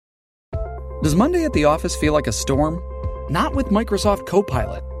Does Monday at the office feel like a storm? Not with Microsoft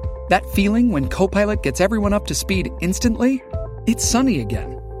Copilot. That feeling when Copilot gets everyone up to speed instantly? It's sunny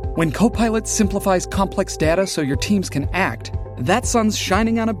again. When Copilot simplifies complex data so your teams can act, that sun's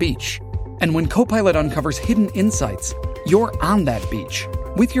shining on a beach. And when Copilot uncovers hidden insights, you're on that beach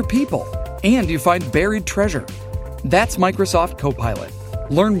with your people, and you find buried treasure. That's Microsoft Copilot.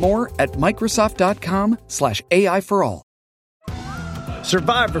 Learn more at Microsoft.com/AI for all.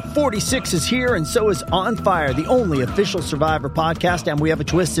 Survivor 46 is here, and so is On Fire, the only official Survivor podcast, and we have a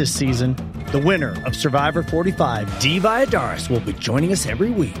twist this season. The winner of Survivor 45, Dee Valladares, will be joining us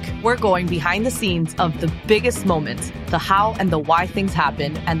every week. We're going behind the scenes of the biggest moments, the how and the why things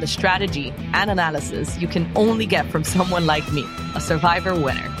happen, and the strategy and analysis you can only get from someone like me, a Survivor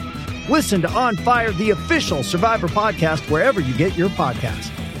winner. Listen to On Fire, the official Survivor podcast, wherever you get your podcasts.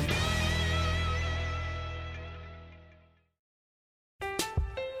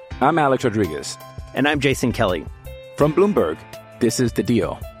 I'm Alex Rodriguez. And I'm Jason Kelly. From Bloomberg, this is The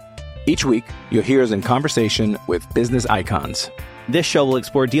Deal. Each week, you'll hear us in conversation with business icons. This show will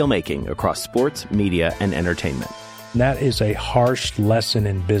explore deal-making across sports, media, and entertainment. That is a harsh lesson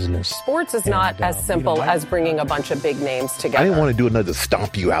in business. Sports is not as simple as bringing a bunch of big names together. I didn't want to do another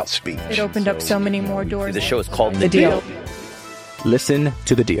stomp you out speech. It opened up so many more doors. The show is called The Deal. Listen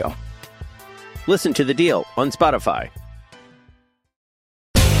to The Deal. Listen to The Deal on Spotify.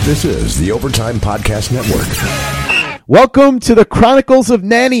 This is the Overtime Podcast Network. Welcome to the Chronicles of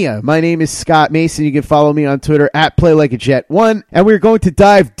Narnia. My name is Scott Mason. You can follow me on Twitter at PlayLikeAJet1. And we're going to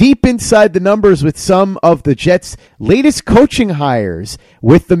dive deep inside the numbers with some of the Jets' latest coaching hires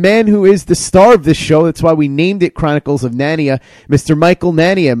with the man who is the star of this show. That's why we named it Chronicles of Narnia, Mr. Michael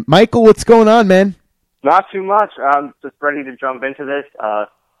Narnia. Michael, what's going on, man? Not too much. I'm just ready to jump into this.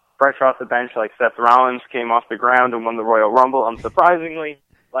 Fresh off the bench like Seth Rollins came off the ground and won the Royal Rumble, unsurprisingly,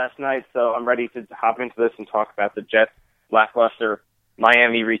 last night. So I'm ready to hop into this and talk about the Jets' lackluster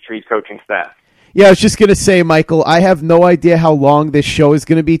Miami retreat coaching staff. Yeah, I was just going to say, Michael, I have no idea how long this show is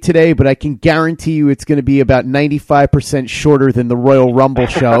going to be today, but I can guarantee you it's going to be about 95% shorter than the Royal Rumble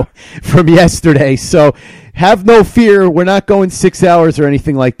show from yesterday. So have no fear. We're not going 6 hours or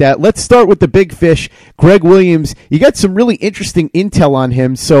anything like that. Let's start with the big fish, Greg Williams. You got some really interesting intel on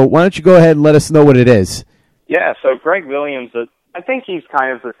him, so why don't you go ahead and let us know what it is? Yeah, so Greg Williams, I think he's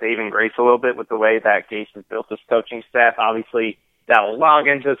kind of the saving grace a little bit with the way that Gase has built his coaching staff. Obviously, Dowell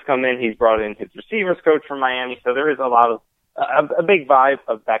Loggins has come in. He's brought in his receivers coach from Miami. So there is a lot of a big vibe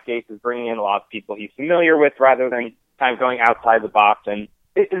of that Gase is bringing in a lot of people he's familiar with rather than kind of going outside the box and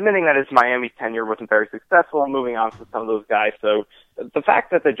admitting that his Miami tenure wasn't very successful and moving on to some of those guys. So the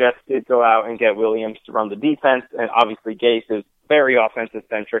fact that the Jets did go out and get Williams to run the defense, and obviously Gase is very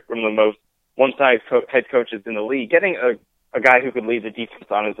offensive-centric, one of the most one-sided head coaches in the league, getting a guy who could lead the defense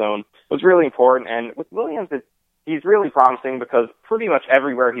on his own was really important. And with Williams, he's really promising because pretty much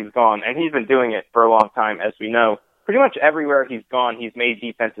everywhere he's gone, and he's been doing it for a long time, as we know, pretty much everywhere he's gone, he's made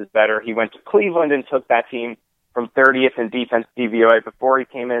defenses better. He went to Cleveland and took that team from 30th in defense DVOA before he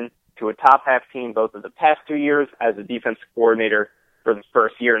came in to a top half team both of the past 2 years as a defensive coordinator for the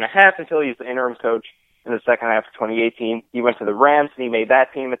first year and a half until he was the interim coach in the second half of 2018. He went to the Rams and he made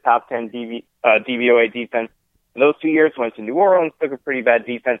that team a top 10 DVOA defense. In those 2 years, went to New Orleans, took a pretty bad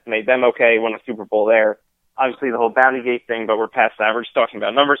defense, made them okay, won a Super Bowl there. Obviously, the whole bounty gate thing, but we're past that. We're just talking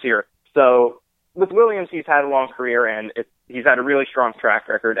about numbers here. So with Williams, he's had a long career, and he's had a really strong track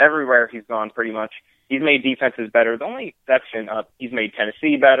record. Everywhere he's gone, pretty much, he's made defenses better. The only exception, he's made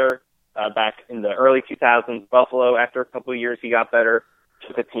Tennessee better back in the early 2000s. Buffalo, after a couple of years, he got better.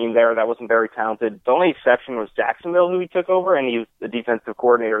 Took a team there that wasn't very talented. The only exception was Jacksonville, who he took over, and he was the defensive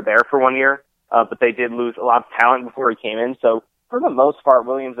coordinator there for 1 year. But they did lose a lot of talent before he came in. So for the most part,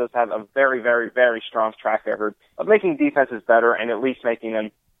 Williams does have a very, very, very strong track record of making defenses better and at least making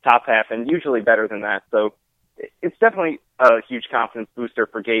them top half and usually better than that. So it's definitely a huge confidence booster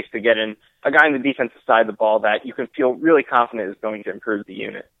for Gase to get in a guy on the defensive side of the ball that you can feel really confident is going to improve the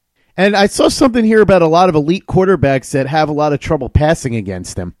unit. And I saw something here about a lot of elite quarterbacks that have a lot of trouble passing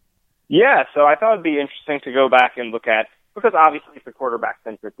against them. Yeah, so I thought it'd be interesting to go back and look at, because obviously it's a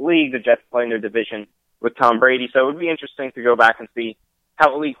quarterback-centric league. The Jets play in their division with Tom Brady, so it would be interesting to go back and see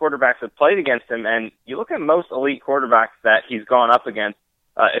how elite quarterbacks have played against him. And you look at most elite quarterbacks that he's gone up against,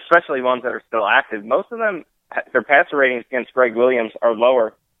 especially ones that are still active, most of them, their passer ratings against Greg Williams are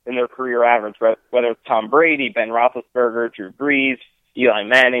lower than their career average, whether it's Tom Brady, Ben Roethlisberger, Drew Brees, Eli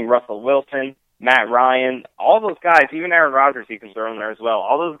Manning, Russell Wilson, Matt Ryan, all those guys, even Aaron Rodgers you can throw in there as well.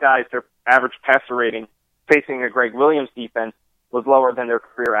 All those guys, their average passer rating facing a Greg Williams defense was lower than their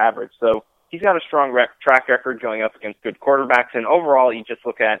career average. So he's got a strong track record going up against good quarterbacks. And overall, you just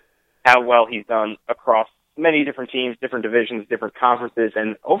look at how well he's done across many different teams, different divisions, different conferences,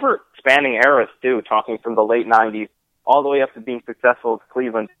 and over spanning eras too, talking from the late 90s all the way up to being successful with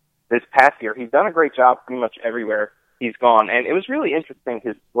Cleveland this past year. He's done a great job pretty much everywhere he's gone, and it was really interesting,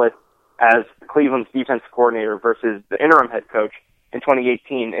 his split as Cleveland's defense coordinator versus the interim head coach in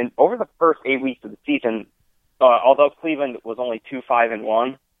 2018. And over the first 8 weeks of the season, although Cleveland was only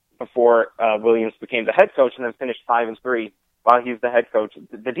 2-5-1 before Williams became the head coach and then finished 5-3 while he was the head coach,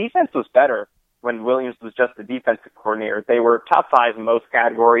 the defense was better when Williams was just the defensive coordinator. They were top 5 in most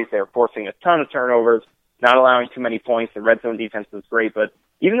categories. They were forcing a ton of turnovers, not allowing too many points. The red zone defense was great, but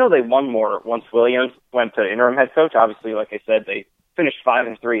even though they won more once Williams went to interim head coach, obviously, like I said, they finished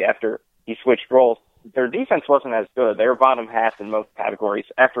 5-3 after he switched roles. Their defense wasn't as good. They were bottom half in most categories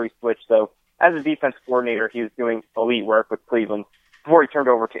after he switched. So as a defense coordinator, he was doing elite work with Cleveland before he turned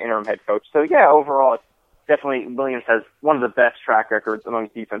over to interim head coach. So yeah, overall, it's definitely Williams has one of the best track records among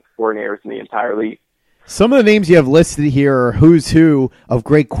defense coordinators in the entire league. Some of the names you have listed here are who's who of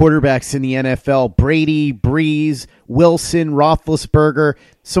great quarterbacks in the NFL: Brady, Breeze, Wilson, Roethlisberger.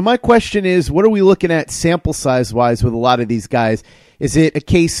 So my question is, what are we looking at sample size-wise with a lot of these guys? Is it a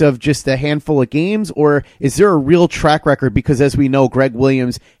case of just a handful of games, or is there a real track record? Because as we know, Greg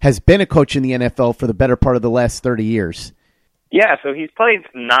Williams has been a coach in the NFL for the better part of the last 30 years. Yeah, so he's played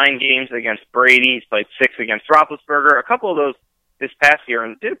 9 games against Brady. He's played 6 against Roethlisberger, a couple of those this past year,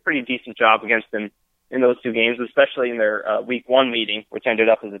 and did a pretty decent job against him in those 2 games, especially in their Week 1 meeting, which ended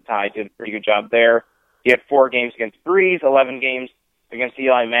up as a tie. Did a pretty good job there. He had 4 games against Breeze, 11 games against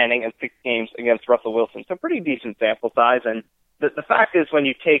Eli Manning, and 6 games against Russell Wilson. So pretty decent sample size. And the fact is, when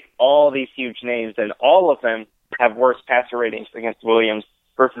you take all these huge names and all of them have worse passer ratings against Williams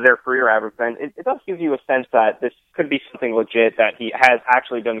versus their career average, then it does give you a sense that this could be something legit that he has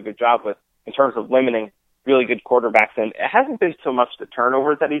actually done a good job with in terms of limiting really good quarterbacks. And it hasn't been so much the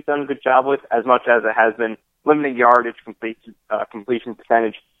turnovers that he's done a good job with as much as it has been limiting yardage, completion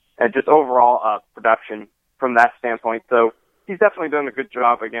percentage, and just overall production from that standpoint. So he's definitely done a good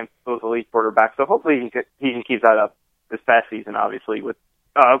job against those elite quarterbacks. So hopefully he can keep that up this past season, obviously, with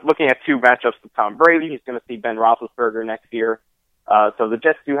looking at 2 matchups with Tom Brady. He's going to see Ben Roethlisberger next year. So the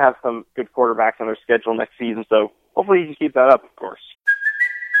Jets do have some good quarterbacks on their schedule next season, so hopefully he can keep that up, of course.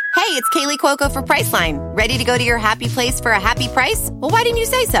 Hey, it's Kaylee Cuoco for Priceline. Ready to go to your happy place for a happy price? Well, why didn't you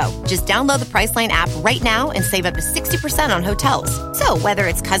say so? Just download the Priceline app right now and save up to 60% on hotels. So whether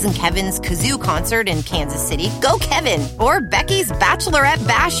it's Cousin Kevin's Kazoo Concert in Kansas City, go Kevin, or Becky's Bachelorette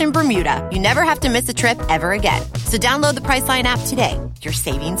Bash in Bermuda, you never have to miss a trip ever again. So download the Priceline app today. Your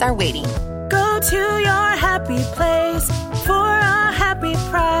savings are waiting. Go to your happy place for a happy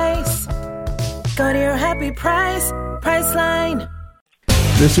price. Go to your happy price, Priceline.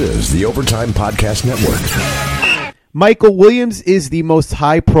 This is the Overtime Podcast Network. Michael Williams is the most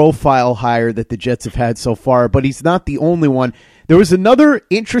high-profile hire that the Jets have had so far, but he's not the only one. There was another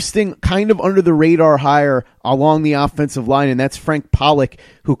interesting kind of under-the-radar hire along the offensive line, and that's Frank Pollock,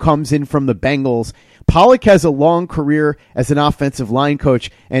 who comes in from the Bengals. Pollock has a long career as an offensive line coach,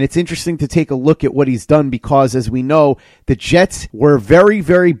 and it's interesting to take a look at what he's done because, as we know, the Jets were very,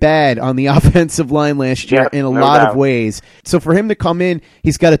 very bad on the offensive line last year in a lot of ways. So for him to come in,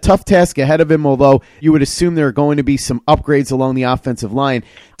 he's got a tough task ahead of him, although you would assume there are going to be some upgrades along the offensive line.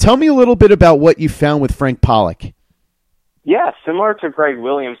 Tell me a little bit about what you found with Frank Pollock. Yeah, similar to Greg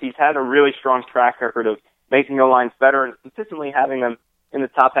Williams, he's had a really strong track record of making O-lines better and consistently having them in the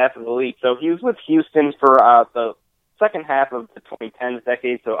top half of the league. So he was with Houston for the second half of the 2010s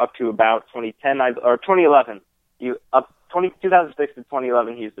decade, so up to about 2011. 2006 to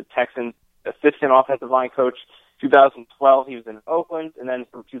 2011, he was the Texans assistant offensive line coach. 2012, he was in Oakland, and then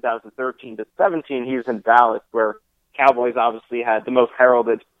from 2013 to 17, he was in Dallas, where Cowboys obviously had the most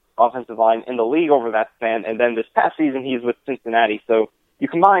heralded offensive line in the league over that span. And then this past season, he's with Cincinnati. So you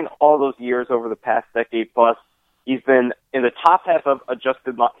combine all those years over the past decade plus, he's been in the top half of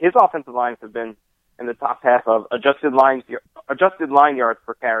his offensive lines have been in the top half of adjusted line yards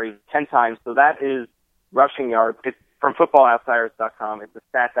per carry 10 times. So that is rushing yards. It's from FootballOutsiders.com. It's a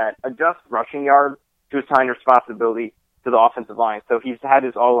stat that adjusts rushing yards to assign responsibility to the offensive line. So he's had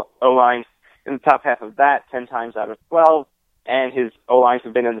his O-lines in the top half of that 10 times out of 12, and his O-lines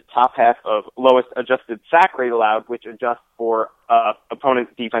have been in the top half of lowest adjusted sack rate allowed, which adjusts for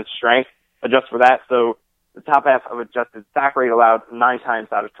opponent's defense strength, adjusts for that. So the top half of adjusted sack rate allowed 9 times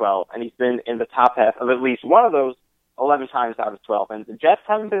out of 12, and he's been in the top half of at least one of those 11 times out of 12. And the Jets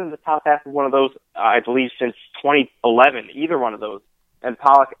haven't been in the top half of one of those, I believe, since 2011, either one of those. And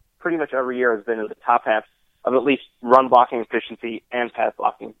Pollock pretty much every year has been in the top half of at least run blocking efficiency and pass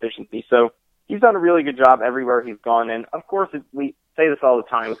blocking efficiency. So he's done a really good job everywhere he's gone. And of course, say this all the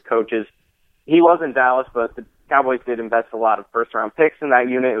time with coaches. He was in Dallas, but the Cowboys did invest a lot of first-round picks in that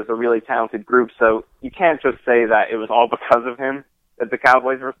unit. It was a really talented group, so you can't just say that it was all because of him that the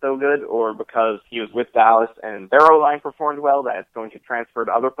Cowboys were so good, or because he was with Dallas and their O-line performed well, that it's going to transfer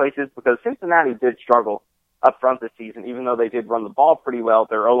to other places, because Cincinnati did struggle up front this season. Even though they did run the ball pretty well,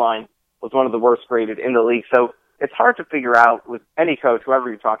 their O-line was one of the worst graded in the league. So it's hard to figure out with any coach, whoever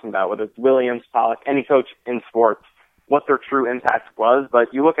you're talking about, whether it's Williams, Pollock, any coach in sports, what their true impact was.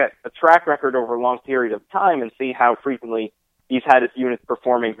 But you look at a track record over a long period of time and see how frequently he's had his units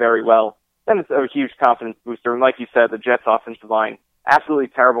performing very well, then it's a huge confidence booster. And like you said, the Jets' offensive line, absolutely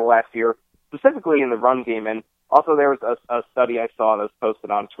terrible last year, specifically in the run game. And also there was a study I saw that was posted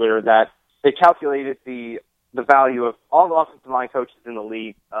on Twitter that they calculated the value of all the offensive line coaches in the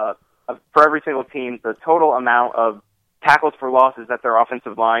league, for every single team, the total amount of tackles for losses that their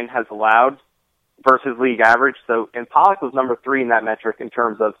offensive line has allowed versus league average. So, and Pollock was number 3 in that metric in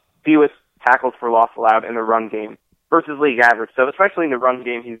terms of fewest tackles for loss allowed in the run game versus league average. So especially in the run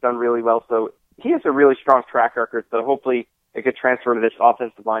game, he's done really well. So he has a really strong track record. So hopefully it could transfer to this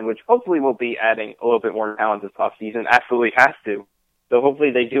offensive line, which hopefully will be adding a little bit more talent this offseason. Absolutely has to. So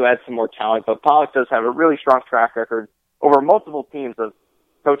hopefully they do add some more talent. But Pollock does have a really strong track record over multiple teams of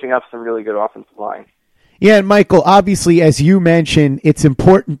coaching up some really good offensive lines. Yeah, and Michael, obviously, as you mentioned, it's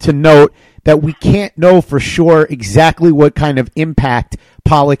important to note that we can't know for sure exactly what kind of impact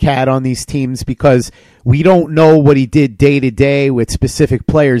Pollock had on these teams because we don't know what he did day to day with specific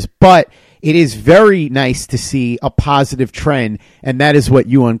players, but it is very nice to see a positive trend, and that is what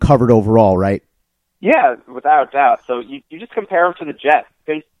you uncovered overall, right? Yeah, without a doubt. So you just compare him to the Jets.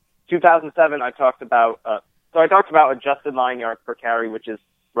 Since 2007, I talked about adjusted line yards per carry, which is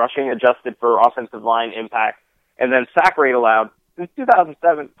rushing adjusted for offensive line impact, and then sack rate allowed. Since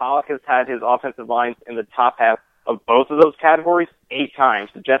 2007, Pollock has had his offensive lines in the top half of both of those categories 8 times.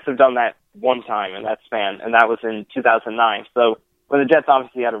 The Jets have done that 1 time in that span, and that was in 2009. So when the Jets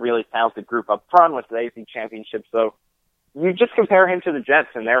obviously had a really talented group up front with the AFC Championship. So you just compare him to the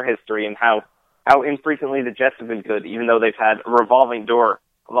Jets and their history and how infrequently the Jets have been good, even though they've had a revolving door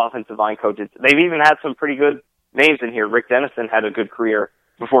of offensive line coaches. They've even had some pretty good names in here. Rick Dennison had a good career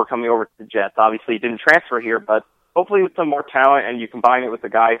before coming over to the Jets. Obviously, he didn't transfer here, but hopefully with some more talent, and you combine it with a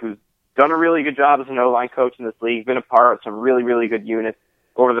guy who's done a really good job as an O-line coach in this league, been a part of some really, really good units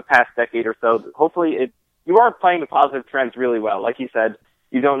over the past decade or so. Hopefully, you are playing the positive trends really well. Like you said,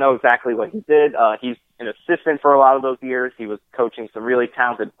 you don't know exactly what he did. He's an assistant for a lot of those years. He was coaching some really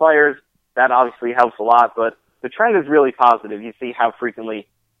talented players. That obviously helps a lot, but the trend is really positive. You see how frequently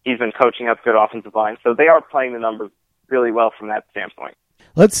he's been coaching up good offensive lines. So they are playing the numbers really well from that standpoint.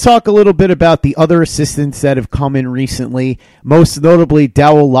 Let's talk a little bit about the other assistants that have come in recently, most notably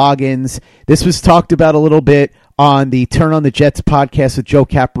Dowell Loggins. This was talked about a little bit on the Turn on the Jets podcast with Joe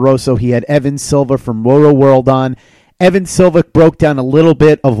Caporoso. He had Evan Silva from Roto World on. Evan Silva broke down a little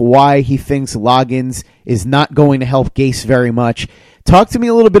bit of why he thinks Loggins is not going to help Gase very much. Talk to me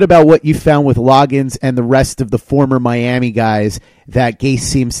a little bit about what you found with Loggins and the rest of the former Miami guys that Gase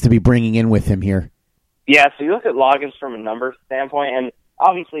seems to be bringing in with him here. Yeah, so you look at Loggins from a numbers standpoint, and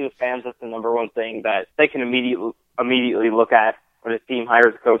obviously with fans, that's the number one thing that they can immediately look at when a team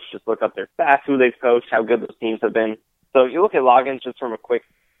hires a coach. Just look up their stats, who they've coached, how good those teams have been. So you look at Loggins just from a quick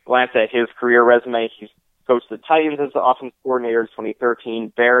glance at his career resume. He's coached the Titans as the offense coordinator in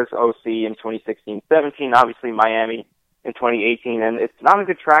 2013, Bears OC in 2016-17, obviously Miami in 2018, and it's not a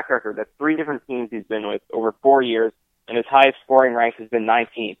good track record. That's 3 different teams he's been with over 4 years, and his highest scoring rank has been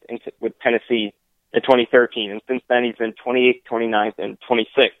 19th with Tennessee in 2013, and since then he's been 28th, 29th, and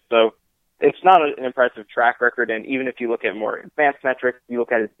 26th. So it's not an impressive track record, and even if you look at more advanced metrics, you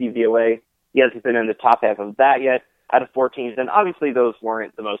look at his DVOA, he hasn't been in the top half of that yet out of 4 teams, and obviously those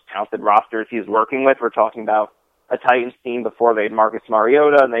weren't the most talented rosters he's working with. We're talking about a Titans team before they had Marcus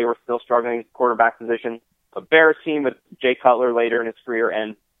Mariota, and they were still struggling at the quarterback position, a Bears team with Jay Cutler later in his career,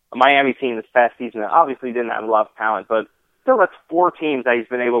 and a Miami team this past season that obviously didn't have a lot of talent, but still that's 4 teams that he's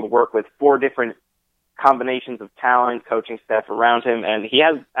been able to work with, 4 different combinations of talent, coaching staff around him, and he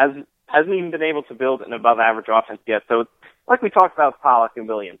hasn't even been able to build an above-average offense yet. So like we talked about Pollock and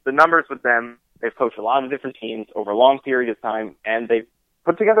Williams, the numbers with them, they've coached a lot of different teams over a long period of time, and they've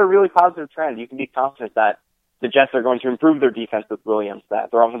put together a really positive trend. You can be confident that the Jets are going to improve their defense with Williams,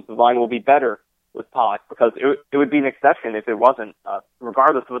 that their offensive line will be better with Pollock, because it would be an exception if it wasn't,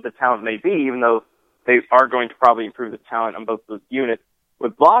 regardless of what the talent may be, even though they are going to probably improve the talent on both those units.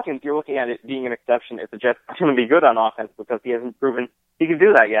 With Loggins, you're looking at it being an exception if the Jets are going to be good on offense, because he hasn't proven he can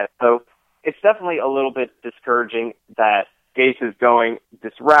do that yet. So it's definitely a little bit discouraging that Gase is going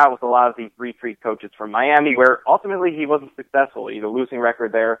this route with a lot of these retreat coaches from Miami, where ultimately he wasn't successful. He had a losing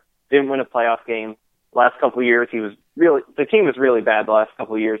record there, didn't win a playoff game. Last couple of years, the team was really bad the last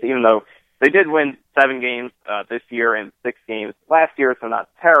couple of years, even though they did win 7 games this year and 6 games last year, so not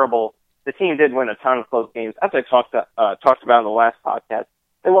terrible. The team did win a ton of close games. As I talked about in the last podcast,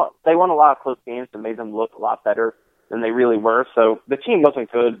 they won a lot of close games that made them look a lot better than they really were. So the team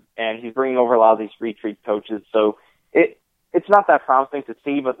wasn't good, and he's bringing over a lot of these retreat coaches. So it's not that promising to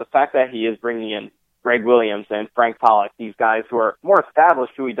see, but the fact that he is bringing in Greg Williams and Frank Pollock, these guys who are more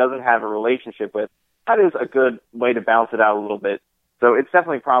established, who he doesn't have a relationship with, that is a good way to balance it out a little bit. So it's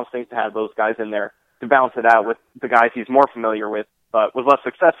definitely promising to have those guys in there to balance it out with the guys he's more familiar with, but was less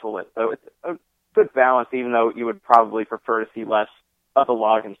successful with. So it's a good balance, even though you would probably prefer to see less of the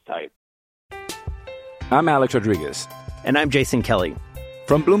Loggins type. I'm Alex Rodriguez. And I'm Jason Kelly.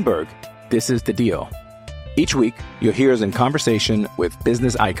 From Bloomberg, this is The Deal. Each week, you'll hear us in conversation with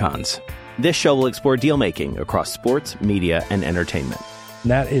business icons. This show will explore deal-making across sports, media, and entertainment.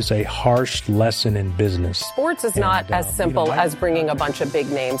 That is a harsh lesson in business. Sports is not as simple as bringing a bunch of big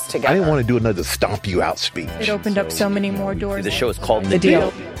names together. I didn't want to do another stomp you out speech. It opened up so many more doors. The show is called The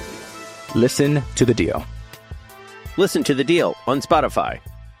Deal. Listen to The Deal. Listen to The Deal on Spotify.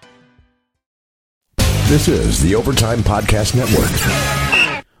 This is the Overtime Podcast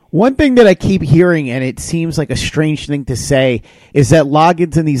Network. One thing that I keep hearing, and it seems like a strange thing to say, is that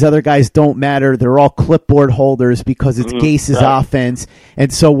Loggins and these other guys don't matter. They're all clipboard holders because it's Gase's offense.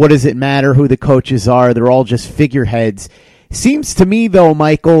 And so what does it matter who the coaches are? They're all just figureheads. Seems to me, though,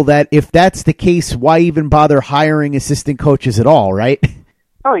 Michael, that if that's the case, why even bother hiring assistant coaches at all, right?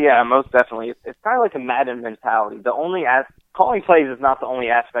 Oh, yeah, most definitely. It's kind of like a Madden mentality. Calling plays is not the only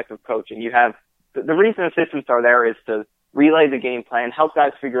aspect of coaching. You have the reason assistants are there is to relay the game plan, help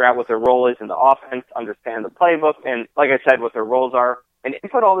guys figure out what their role is in the offense, understand the playbook, and like I said, what their roles are, and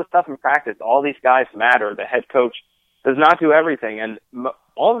input all this stuff in practice. All these guys matter. The head coach does not do everything, and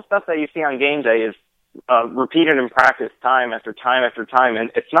all the stuff that you see on game day is repeated in practice time after time after time,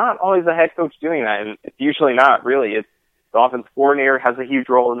 and it's not always the head coach doing that, and it's usually not, really. It's the offense coordinator has a huge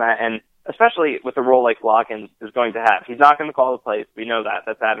role in that, and especially with a role like Loggins is going to have. He's not going to call the plays. We know that.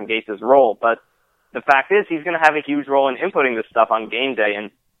 That's Adam Gase's role, but the fact is he's going to have a huge role in inputting this stuff on game day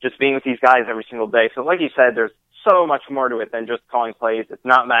and just being with these guys every single day. So like you said, there's so much more to it than just calling plays. It's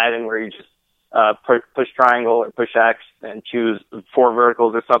not Madden where you just push triangle or push X and choose 4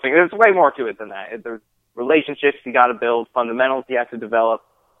 verticals or something. There's way more to it than that. There's relationships you got to build, fundamentals you have to develop,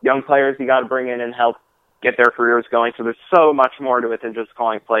 young players you got to bring in and help get their careers going. So there's so much more to it than just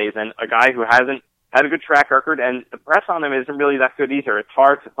calling plays. And a guy who hasn't had a good track record, and the press on him isn't really that good either. It's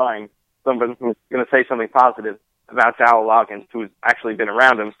hard to find someone who's going to say something positive about Dowell Loggins, who's actually been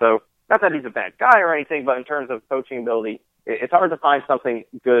around him. So not that he's a bad guy or anything, but in terms of coaching ability, it's hard to find something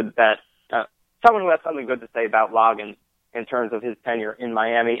good that someone who has something good to say about Loggins in terms of his tenure in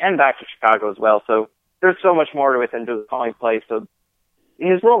Miami and back to Chicago as well. So there's so much more to it than just calling plays. So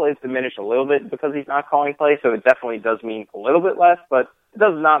his role is diminished a little bit because he's not calling plays, so it definitely does mean a little bit less, but it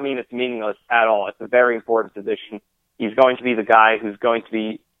does not mean it's meaningless at all. It's a very important position. He's going to be the guy who's going to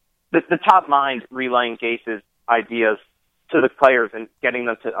be the top mind relaying Gase's ideas to the players and getting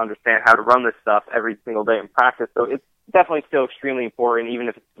them to understand how to run this stuff every single day in practice. So it's definitely still extremely important, even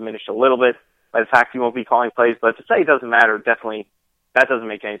if it's diminished a little bit by the fact he won't be calling plays. But to say it doesn't matter, definitely, that doesn't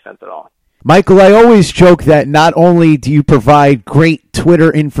make any sense at all. Michael, I always joke that not only do you provide great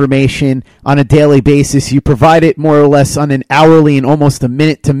Twitter information on a daily basis, you provide it more or less on an hourly and almost a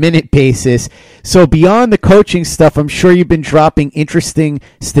minute-to-minute basis. So beyond the coaching stuff, I'm sure you've been dropping interesting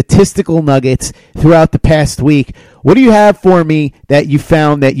statistical nuggets throughout the past week. What do you have for me that you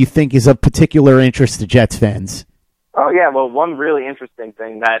found that you think is of particular interest to Jets fans? Oh, yeah. Well, one really interesting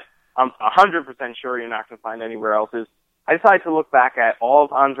thing that I'm 100% sure you're not going to find anywhere else is I decided to look back at all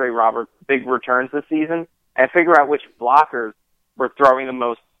of Andre Roberts' big returns this season and figure out which blockers were throwing the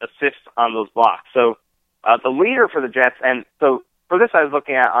most assists on those blocks. So the leader for the Jets, and so for this I was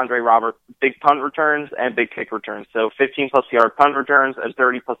looking at Andre Roberts' big punt returns and big kick returns. So 15-plus yard punt returns and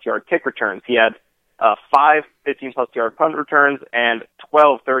 30-plus yard kick returns. He had 5 15-plus yard punt returns and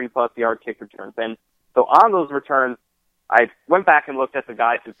 12 30-plus yard kick returns. And so on those returns, I went back and looked at the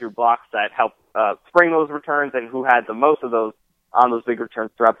guys who threw blocks that helped spring those returns and who had the most of those on those big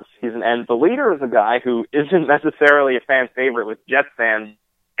returns throughout the season. And the leader is a guy who isn't necessarily a fan favorite with Jets fans.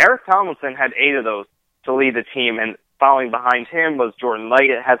 Eric Tomlinson had 8 of those to lead the team, and following behind him was Jordan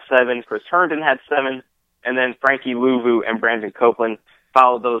Leggett had 7, Chris Herndon had 7, and then Frankie Louvu and Brandon Copeland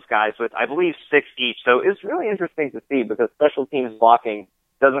followed those guys with, I believe, 6 each. So it's really interesting to see because special teams blocking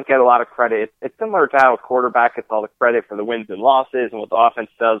doesn't get a lot of credit. It's similar to how a quarterback gets all the credit for the wins and losses and what the offense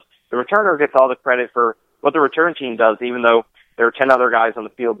does. The returner gets all the credit for what the return team does, even though there are 10 other guys on the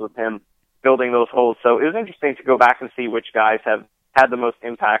field with him building those holes. So it was interesting to go back and see which guys have had the most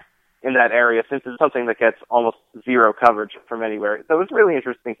impact in that area, since it's something that gets almost zero coverage from anywhere. So it was really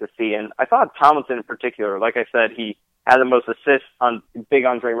interesting to see. And I thought Tomlinson in particular, like I said, he had the most assists on big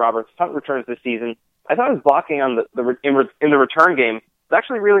Andre Roberts punt returns this season. I thought his blocking on in the return game was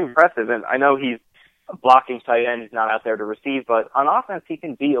actually really impressive. And I know he's a blocking tight end. He's not out there to receive, but on offense, he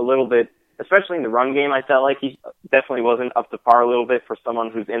can be a little bit, especially in the run game. I felt like he definitely wasn't up to par a little bit for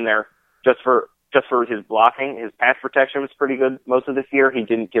someone who's in there just for his blocking. His pass protection was pretty good most of this year. He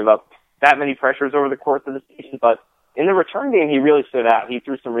didn't give up that many pressures over the course of the season, but in the return game, he really stood out. He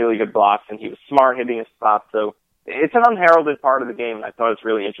threw some really good blocks, and he was smart hitting his spots. So it's an unheralded part of the game, and I thought it's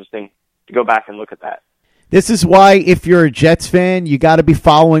really interesting to go back and look at that. This is why, if you're a Jets fan, you got to be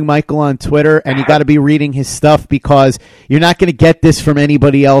following Michael on Twitter, and you got to be reading his stuff, because you're not going to get this from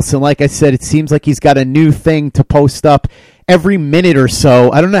anybody else. And like I said, it seems like he's got a new thing to post up every minute or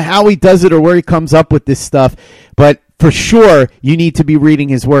so. I don't know how he does it or where he comes up with this stuff, but for sure, you need to be reading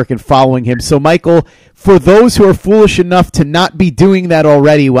his work and following him. So, Michael, for those who are foolish enough to not be doing that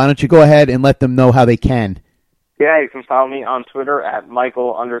already, why don't you go ahead and let them know how they can? Yeah, you can follow me on Twitter at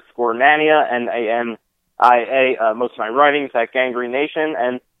Michael_Nania, N-A-N-I-A. Most of my writings at Gangrene Nation.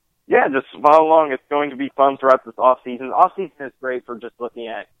 And, yeah, just follow along. It's going to be fun throughout this offseason. The offseason is great for just looking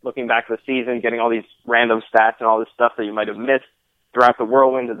back at the season, getting all these random stats and all this stuff that you might have missed throughout the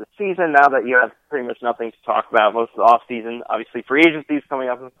whirlwind of the season. Now that you have pretty much nothing to talk about most of the offseason, obviously free agency is coming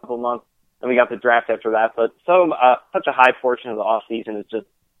up in a couple of months, and we got the draft after that. But such a high portion of the offseason is just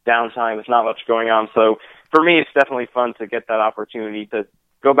downtime. There's not much going on. So for me, it's definitely fun to get that opportunity to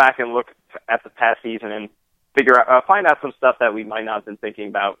go back and look at the past season and find out some stuff that we might not have been thinking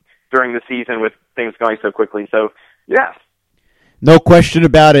about during the season with things going so quickly. So, yeah. No question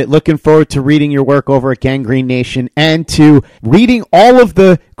about it. Looking forward to reading your work over at Gangrene Nation and to reading all of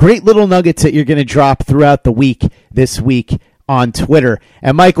the great little nuggets that you're going to drop throughout the week this week on Twitter.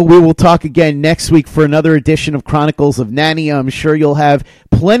 And Michael, we will talk again next week for another edition of Chronicles of Nania. I'm sure you'll have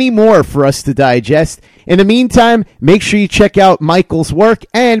plenty more for us to digest. In the meantime, make sure you check out Michael's work,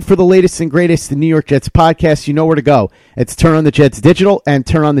 and for the latest and greatest in New York Jets podcasts, you know where to go. It's Turn on the Jets Digital and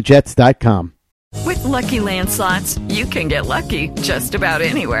turnonthejets.com. With Lucky Land Slots, you can get lucky just about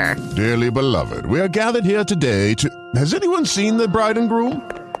anywhere. Dearly beloved, we are gathered here today to... Has anyone seen the bride and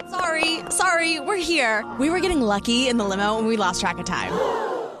groom? Sorry, we're here. We were getting lucky in the limo and we lost track of time.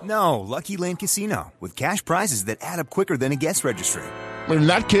 No, Lucky Land Casino, with cash prizes that add up quicker than a guest registry. In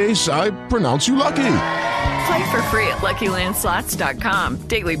that case, I pronounce you lucky. Play for free at LuckyLandSlots.com.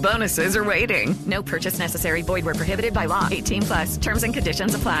 Daily bonuses are waiting. No purchase necessary. Void where prohibited by law. 18+. Terms and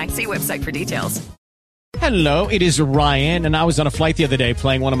conditions apply. See website for details. Hello, it is Ryan, and I was on a flight the other day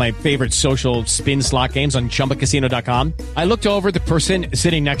playing one of my favorite social spin slot games on ChumbaCasino.com. I looked over at the person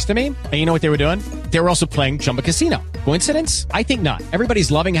sitting next to me, and you know what they were doing? They were also playing Chumba Casino. Coincidence? I think not.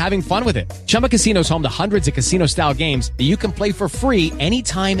 Everybody's loving having fun with it. Chumba Casino is home to hundreds of casino-style games that you can play for free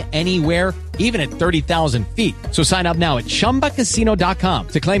anytime, anywhere, even at 30,000 feet. So sign up now at ChumbaCasino.com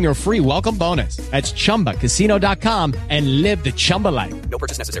to claim your free welcome bonus. That's ChumbaCasino.com and live the Chumba life. No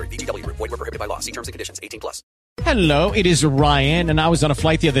purchase necessary. VGW. Void where prohibited by law. See terms and conditions. 18+. Hello, it is Ryan, and I was on a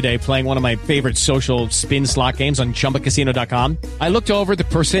flight the other day playing one of my favorite social spin slot games on ChumbaCasino.com. I looked over at the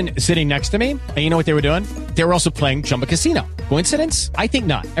person sitting next to me, and you know what they were doing? They were also playing Chumba Casino. Coincidence? I think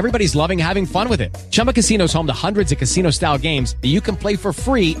not. Everybody's loving having fun with it. Chumba Casino is home to hundreds of casino-style games that you can play for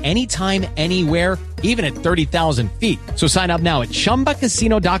free anytime, anywhere, even at 30,000 feet. So sign up now at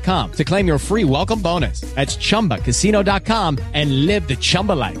ChumbaCasino.com to claim your free welcome bonus. That's ChumbaCasino.com and live the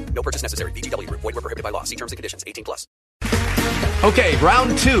Chumba life. No purchase necessary. VGW. Void where prohibited by law. See terms and conditions. 18+. Okay,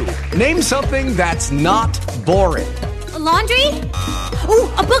 round two. Name something that's not boring. A laundry? Ooh,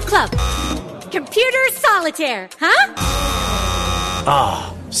 a book club. Computer solitaire, huh?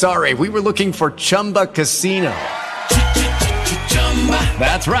 Ah, oh, sorry. We were looking for Chumba Casino.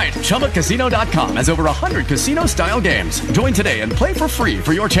 That's right. ChumbaCasino.com has over 100 casino-style games. Join today and play for free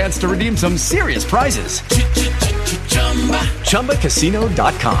for your chance to redeem some serious prizes.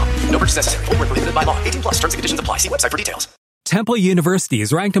 ChumbaCasino.com. No purchase necessary. Void where prohibited by law. 18+. Terms and conditions apply. See website for details. Temple University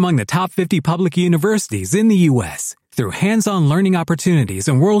is ranked among the top 50 public universities in the U.S. Through hands-on learning opportunities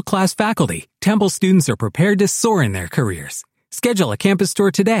and world-class faculty, Temple students are prepared to soar in their careers. Schedule a campus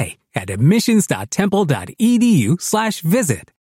tour today at admissions.temple.edu/visit.